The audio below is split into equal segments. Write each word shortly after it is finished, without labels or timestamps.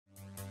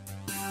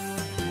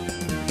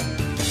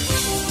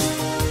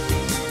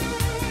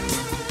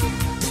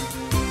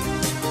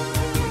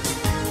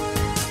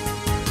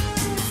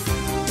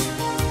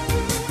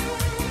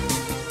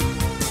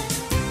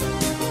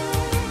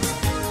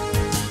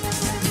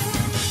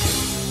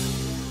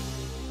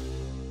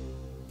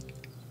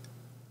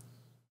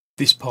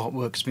This part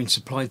work has been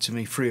supplied to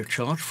me free of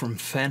charge from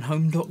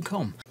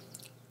Fanhome.com.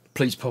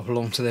 Please pop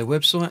along to their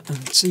website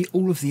and see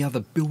all of the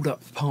other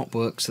build-up part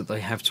works that they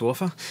have to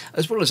offer,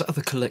 as well as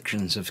other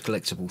collections of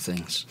collectible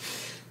things.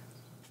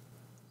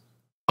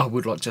 I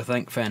would like to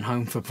thank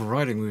Fanhome for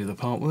providing me with the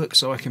part work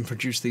so I can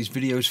produce these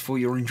videos for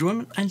your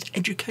enjoyment and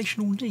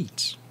educational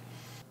needs.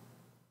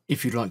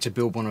 If you'd like to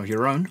build one of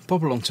your own,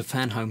 pop along to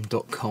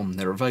fanhome.com.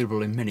 They're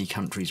available in many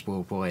countries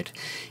worldwide.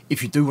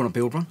 If you do want to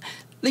build one,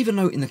 leave a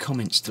note in the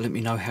comments to let me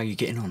know how you're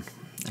getting on,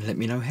 and let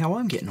me know how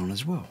I'm getting on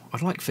as well.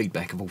 I'd like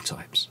feedback of all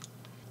types.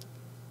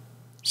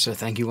 So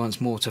thank you once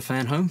more to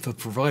Fanhome for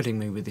providing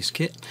me with this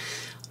kit.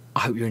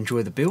 I hope you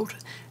enjoy the build.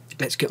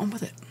 Let's get on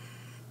with it.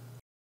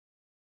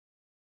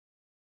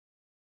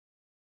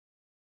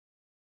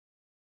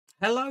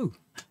 Hello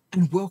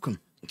and welcome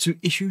to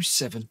issue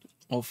 7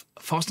 of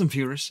Fast and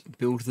Furious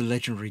Build the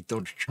Legendary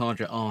Dodge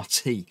Charger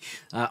RT.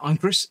 I'm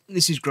Chris,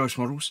 this is Gross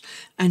Models,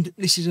 and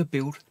this is a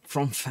build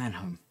from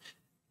Fanhome.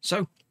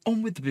 So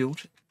on with the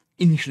build.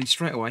 Initially,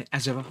 straight away,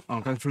 as ever,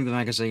 I'll go through the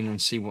magazine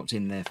and see what's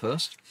in there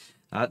first.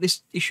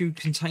 This issue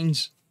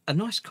contains a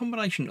nice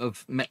combination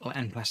of metal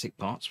and plastic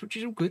parts, which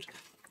is all good.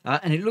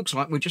 And it looks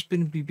like we're just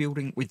going to be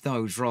building with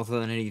those rather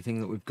than anything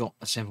that we've got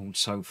assembled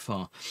so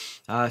far.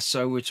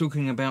 So we're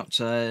talking about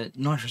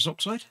nitrous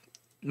oxide.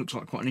 Looks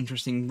like quite an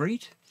interesting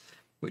read,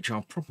 which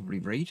I'll probably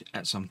read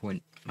at some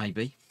point,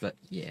 maybe. But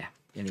yeah,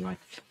 anyway.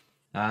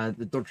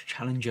 The Dodge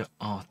Challenger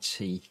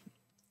RT.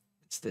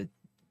 It's the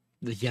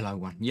yellow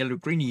one.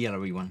 Greeny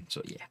yellowy one.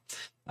 So yeah.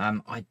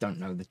 I don't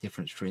know the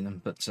difference between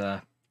them, but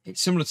it's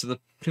similar to the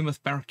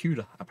Plymouth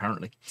Barracuda,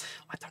 apparently.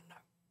 I don't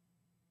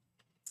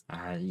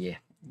know. Yeah.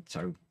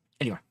 So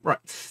anyway, right,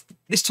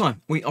 this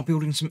time we are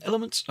building some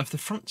elements of the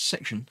front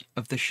section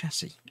of the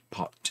chassis,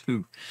 part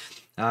 2.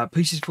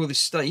 Pieces for this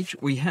stage,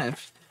 we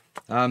have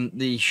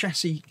the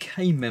chassis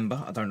K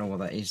member, I don't know what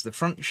that is, the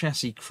front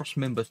chassis cross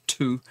member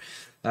 2,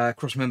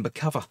 cross member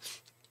cover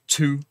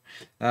 2,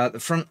 the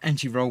front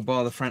anti-roll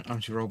bar, the front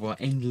anti-roll bar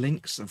end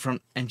links, the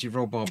front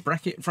anti-roll bar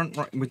bracket, front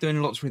right. We're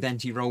doing lots with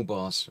anti-roll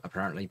bars,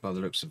 apparently, by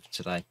the looks of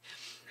today.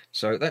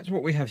 So that's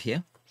what we have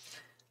here.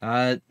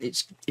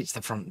 It's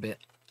the front bit.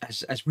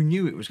 As we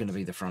knew it was going to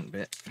be the front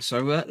bit.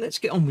 So let's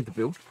get on with the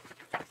build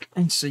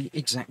and see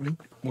exactly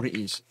what it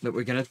is that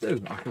we're going to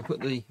do. I can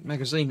put the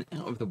magazine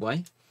out of the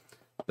way,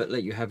 but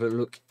let you have a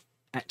look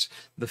at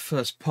the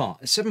first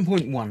part.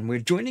 7.1, we're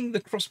joining the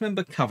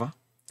crossmember cover.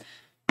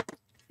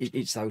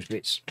 It's those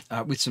bits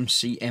with some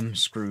CM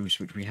screws,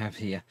 which we have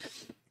here.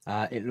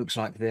 It looks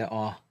like there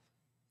are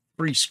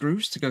 3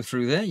 screws to go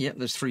through there. Yep,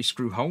 there's 3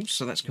 screw holes,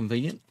 so that's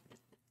convenient.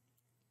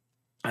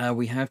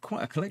 We have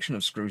quite a collection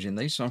of screws in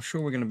these, so I'm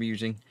sure we're going to be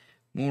using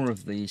more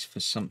of these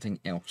for something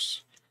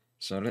else.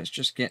 So let's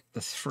just get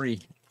the 3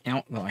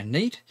 out that I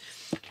need.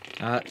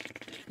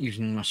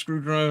 Using my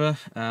screwdriver,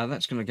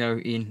 that's going to go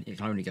in. It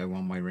can only go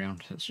one way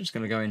round. So it's just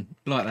going to go in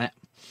like that.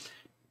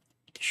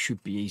 It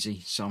should be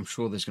easy, so I'm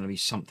sure there's going to be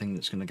something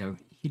that's going to go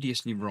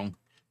hideously wrong.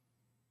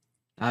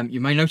 You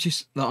may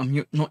notice that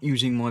I'm not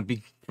using my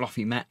big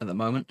fluffy mat at the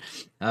moment,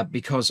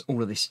 because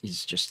all of this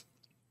is just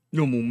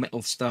normal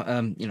metal stuff,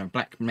 you know,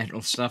 black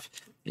metal stuff.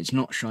 It's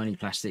not shiny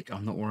plastic.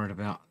 I'm not worried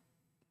about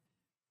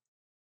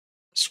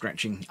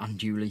scratching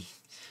unduly.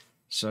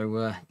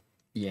 So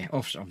yeah,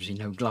 obviously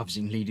no gloves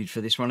needed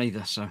for this one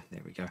either, so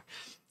there we go.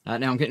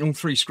 Now I'm getting all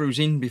 3 screws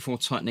in before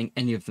tightening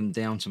any of them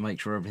down to make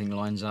sure everything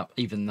lines up,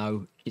 even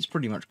though it's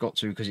pretty much got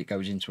to, because it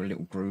goes into a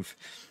little groove.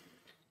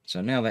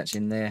 So now that's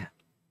in there,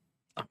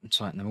 I can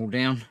tighten them all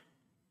down.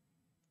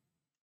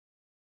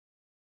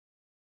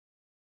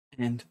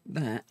 And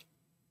that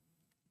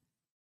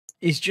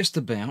is just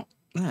about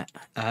that.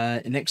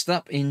 Next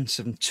up in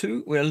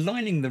 7.2, we're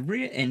aligning the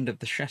rear end of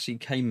the chassis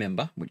K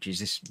member, which is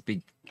this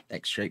big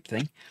X-shaped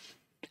thing,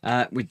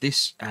 with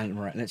this.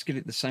 And right, let's get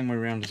it the same way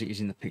around as it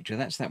is in the picture.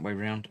 That's that way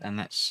round, and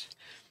that's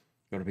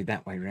got to be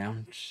that way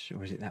round,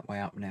 or is it that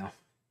way up now?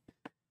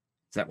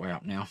 It's that way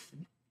up now.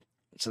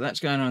 So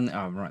that's going on.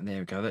 Oh, right, there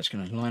we go. That's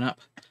going to line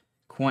up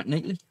quite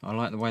neatly. I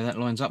like the way that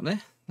lines up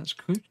there. That's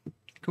good.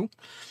 Cool.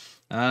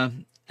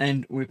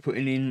 And we're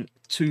putting in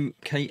 2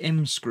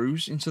 KM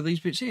screws into these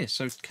bits here.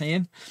 So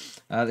KM,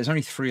 there's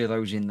only 3 of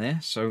those in there.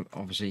 So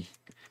obviously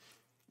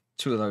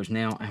 2 of those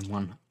now and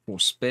 1 for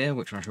spare,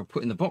 which I shall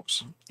put in the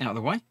box out of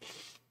the way.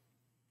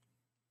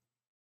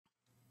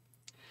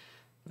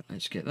 But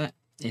let's get that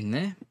in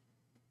there.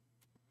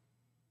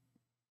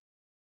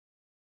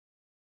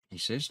 He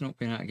says not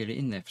being able to get it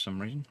in there for some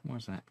reason. Why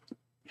is that?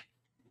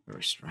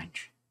 Very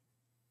strange.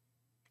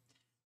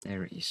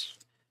 There it is.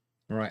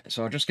 Right,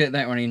 so I'll just get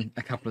that one in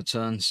a couple of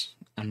turns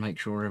and make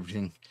sure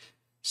everything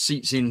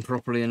seats in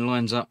properly and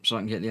lines up, so I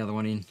can get the other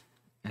one in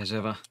as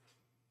ever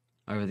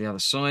over the other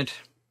side.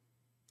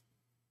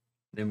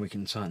 Then we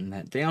can tighten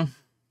that down,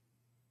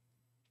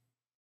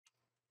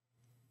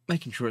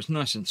 making sure it's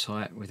nice and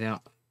tight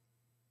without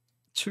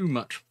too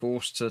much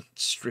force to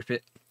strip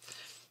it.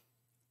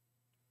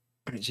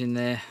 When it's in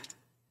there,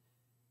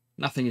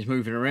 nothing is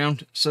moving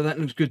around, so that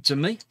looks good to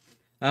me.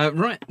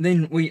 Right,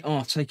 then we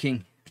are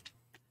taking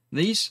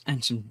these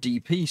and some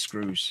DP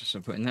screws. So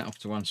putting that off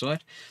to one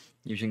side,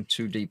 using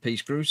 2 DP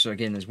screws. So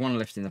again, there's one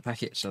left in the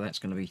packet, so that's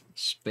going to be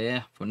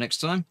spare for next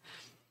time.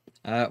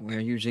 We're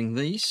using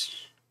these.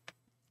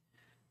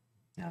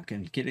 Now I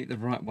can get it the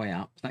right way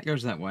up. That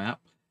goes that way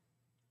up.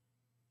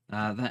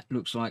 That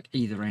looks like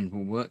either end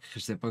will work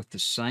because they're both the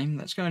same.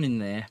 That's going in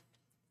there,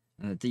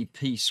 and the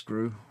DP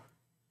screw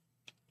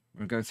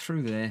will go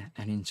through there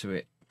and into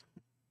it.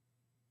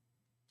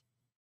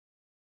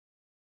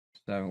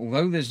 So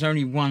although there's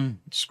only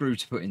one screw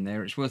to put in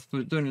there, it's worth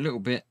doing a little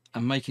bit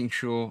and making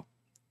sure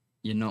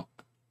you're not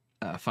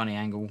at a funny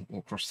angle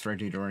or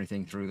cross-threaded or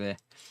anything through there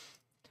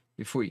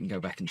before you can go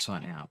back and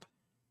tighten it up.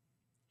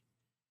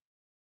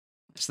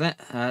 That's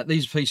that.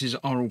 These pieces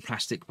are all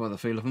plastic by the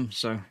feel of them,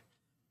 so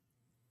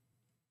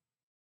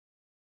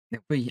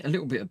there'll be a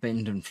little bit of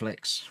bend and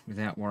flex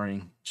without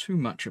worrying too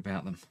much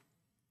about them.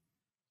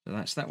 So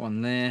that's that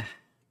one there,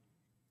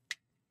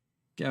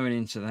 going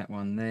into that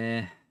one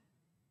there.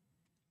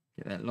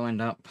 Get that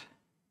lined up,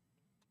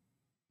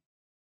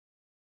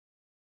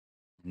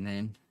 and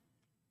then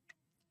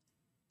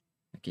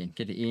again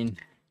get it in,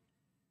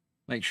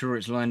 make sure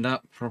it's lined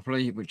up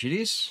properly, which it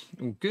is,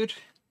 all good.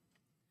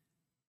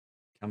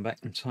 Come back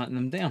and tighten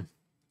them down.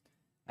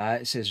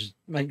 It says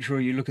make sure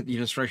you look at the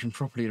illustration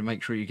properly to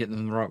make sure you get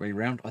them the right way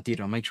around. I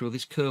did. I made sure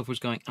this curve was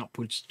going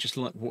upwards just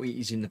like what it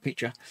is in the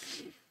picture.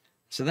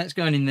 So that's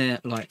going in there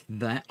like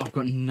that. I've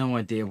got no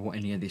idea what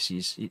any of this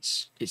is.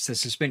 It's the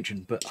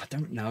suspension, but I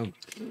don't know.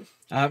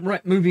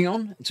 Right, moving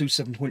on to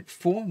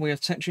 7.4. We're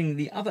attaching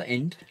the other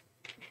end.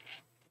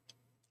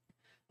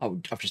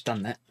 Oh, I've just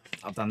done that.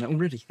 I've done that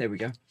already. There we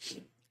go.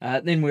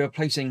 Then we are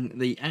placing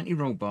the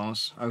anti-roll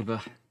bars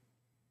over.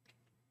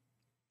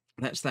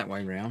 That's that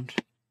way round.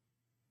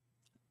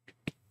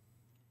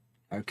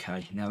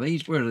 Okay, now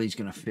these, where are these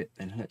going to fit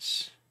then?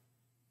 Let's...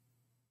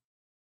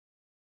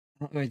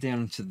 right the way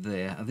down to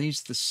there. Are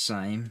these the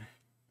same?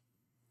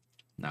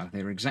 No,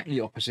 they're exactly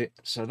opposite.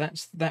 So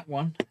that's that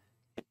one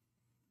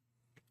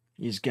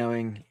is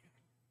going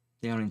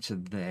down into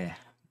there.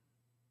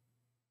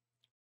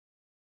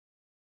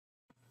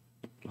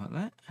 Like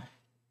that.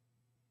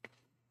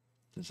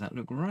 Does that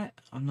look right?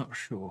 I'm not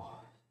sure.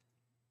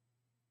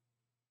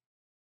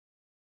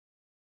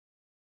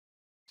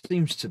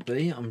 Seems to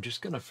be. I'm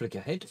just going to flick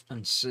ahead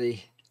and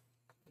see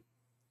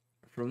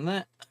from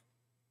that.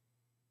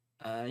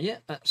 Yeah,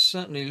 that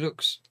certainly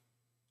looks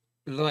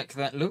like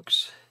that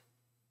looks.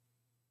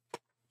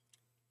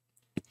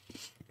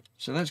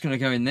 So that's going to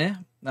go in there.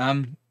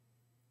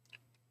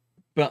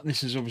 But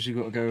this has obviously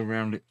got to go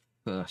around it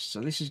first.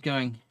 So this is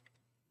going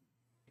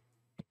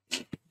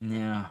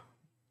now.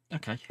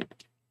 Okay.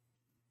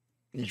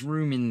 There's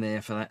room in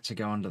there for that to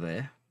go under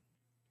there.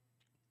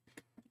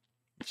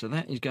 So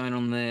that is going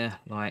on there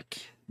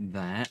like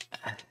that.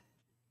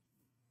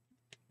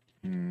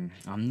 I'm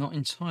not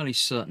entirely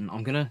certain.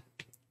 I'm going to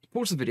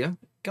pause the video,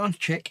 go and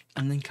check,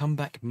 and then come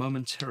back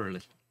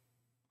momentarily.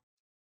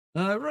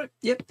 Right,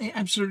 yep, it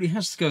absolutely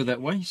has to go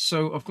that way.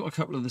 So I've got a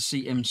couple of the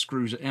CM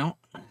screws out,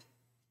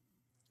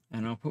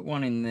 and I'll put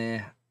one in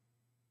there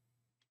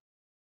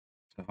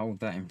to hold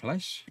that in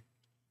place.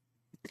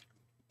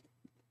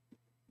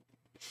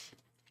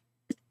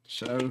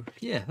 So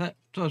yeah, that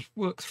does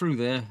work through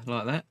there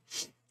like that.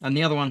 And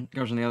the other one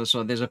goes on the other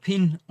side. There's a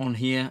pin on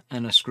here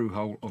and a screw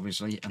hole,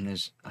 obviously, and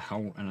there's a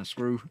hole and a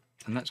screw,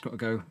 and that's got to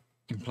go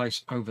in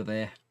place over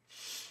there,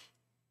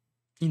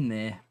 in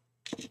there,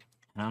 and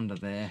under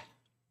there,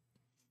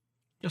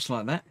 just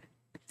like that.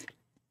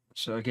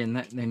 So again,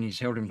 that then is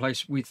held in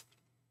place with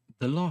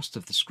the last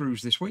of the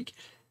screws this week,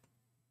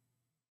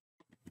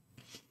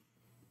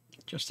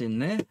 just in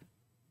there.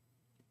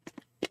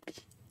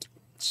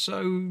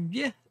 So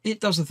yeah, it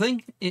does a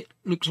thing. It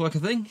looks like a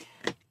thing.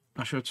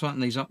 I shall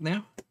tighten these up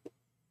now.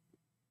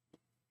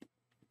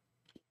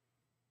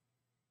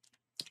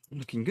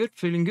 Looking good,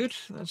 feeling good.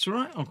 That's all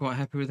right. I'm quite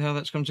happy with how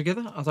that's come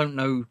together. I don't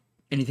know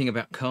anything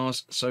about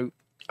cars, so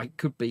I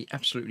could be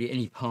absolutely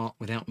any part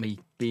without me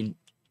being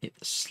the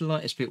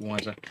slightest bit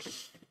wiser.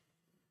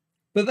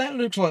 But that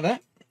looks like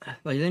that.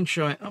 They then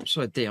show it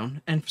upside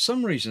down, and for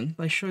some reason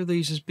they show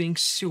these as being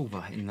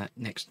silver in that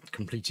next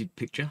completed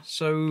picture,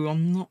 so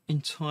I'm not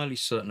entirely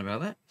certain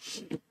about that.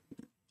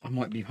 I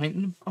might be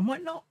painting them, I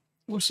might not.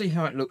 We'll see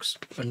how it looks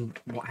and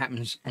what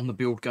happens on the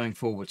build going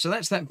forward. So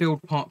that's that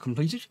build part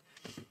completed.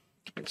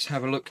 Let's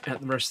have a look at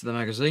the rest of the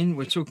magazine.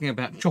 We're talking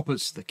about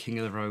choppers, the king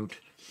of the road.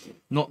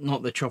 Not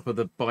the chopper,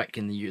 the bike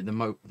in the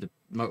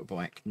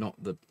motorbike, not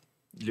the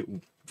little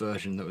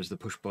version that was the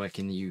push bike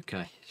in the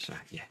UK. So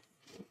yeah.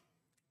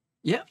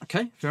 Yeah,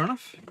 okay, fair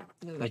enough.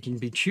 They can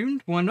be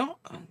tuned, why not?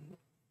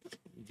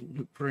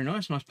 Look very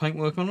nice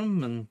paintwork on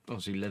them, and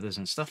obviously leathers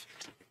and stuff.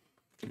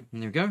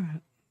 And there we go.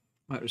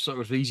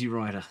 Motorcycles Easy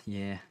Rider,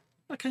 yeah.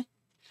 Okay.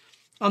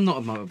 I'm not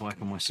a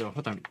motorbike on myself.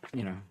 I don't,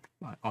 you know,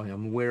 I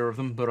am aware of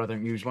them, but I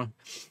don't use one.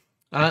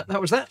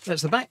 That was that.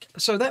 That's the back.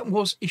 So that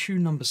was issue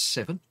number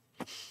 7.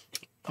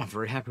 I'm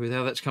very happy with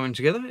how that's coming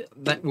together.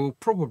 That will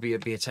probably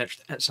be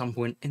attached at some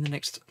point in the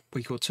next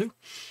week or two.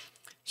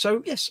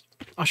 So yes,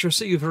 I shall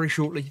see you very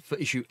shortly for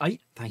issue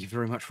 8. Thank you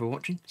very much for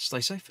watching.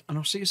 Stay safe, and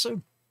I'll see you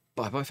soon.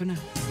 Bye bye for now.